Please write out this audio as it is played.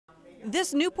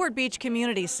This Newport Beach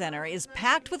Community Center is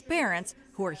packed with parents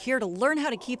who are here to learn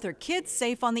how to keep their kids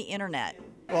safe on the internet.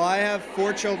 Well, I have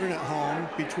 4 children at home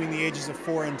between the ages of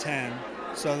 4 and 10,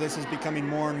 so this is becoming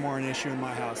more and more an issue in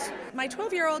my house. My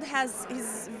 12-year-old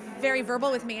he's very verbal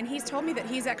with me, and he's told me that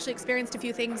he's actually experienced a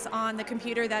few things on the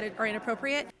computer that are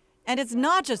inappropriate. And it's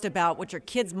not just about what your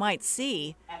kids might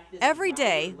see. Every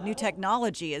day, new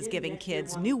technology is giving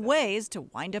kids new ways to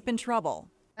wind up in trouble.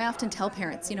 I often tell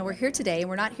parents, we're here today and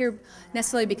we're not here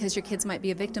necessarily because your kids might be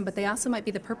a victim, but they also might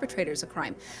be the perpetrators of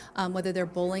crime, whether they're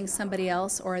bullying somebody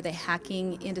else or are they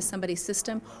hacking into somebody's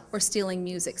system or stealing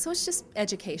music. So it's just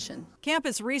education.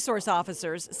 Campus resource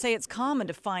officers say it's common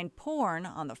to find porn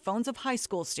on the phones of high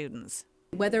school students.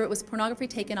 Whether it was pornography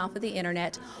taken off of the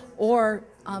internet or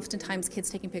oftentimes kids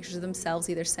taking pictures of themselves,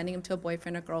 either sending them to a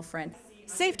boyfriend or girlfriend.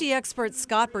 Safety expert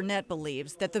Scott Burnett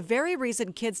believes that the very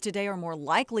reason kids today are more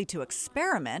likely to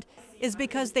experiment is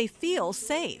because they feel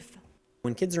safe.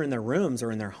 When kids are in their rooms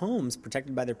or in their homes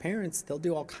protected by their parents, they'll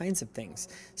do all kinds of things.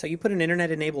 So you put an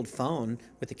internet-enabled phone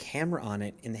with a camera on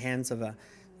it in the hands of a,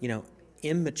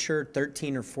 immature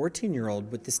 13 or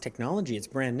 14-year-old with this technology, it's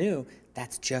brand new,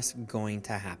 that's just going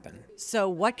to happen. So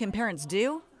what can parents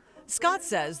do? Scott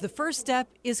says the first step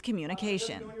is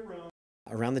communication.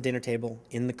 Around the dinner table,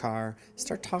 in the car,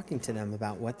 start talking to them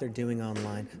about what they're doing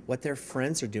online, what their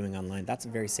friends are doing online. That's a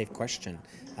very safe question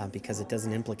because it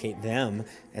doesn't implicate them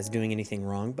as doing anything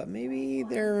wrong, but maybe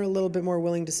they're a little bit more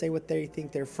willing to say what they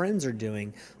think their friends are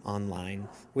doing online,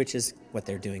 which is what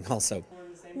they're doing also.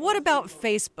 What about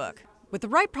Facebook? With the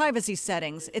right privacy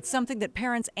settings, it's something that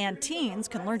parents and teens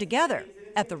can learn together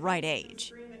at the right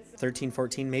age. 13,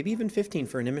 14, maybe even 15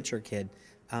 for an immature kid,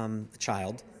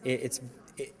 child.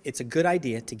 It's a good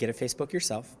idea to get a Facebook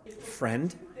yourself,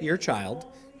 friend your child,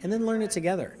 and then learn it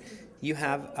together. You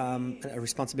have a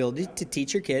responsibility to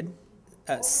teach your kid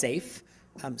safe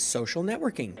social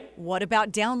networking. What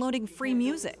about downloading free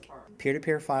music?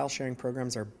 Peer-to-peer file sharing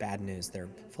programs are bad news. They're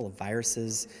full of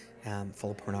viruses,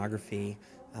 full of pornography,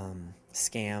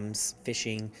 scams,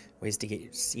 phishing, ways to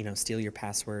get steal your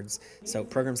passwords. So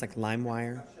programs like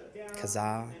LimeWire,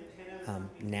 Kazaa,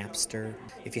 Napster.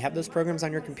 If you have those programs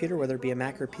on your computer, whether it be a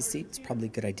Mac or a PC, it's probably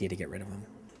a good idea to get rid of them.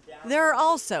 There are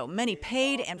also many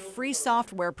paid and free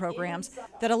software programs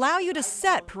that allow you to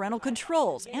set parental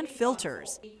controls and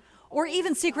filters, or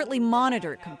even secretly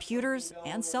monitor computers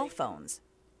and cell phones.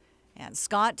 And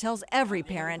Scott tells every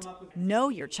parent, know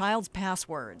your child's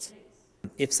passwords.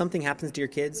 If something happens to your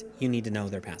kids, you need to know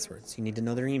their passwords. You need to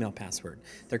know their email password,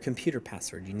 their computer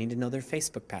password. You need to know their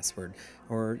Facebook password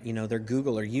or, their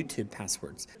Google or YouTube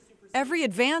passwords. Every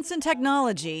advance in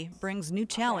technology brings new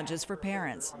challenges for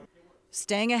parents.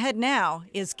 Staying ahead now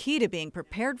is key to being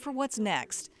prepared for what's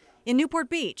next. In Newport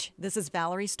Beach, this is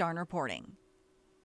Valerie Starn reporting.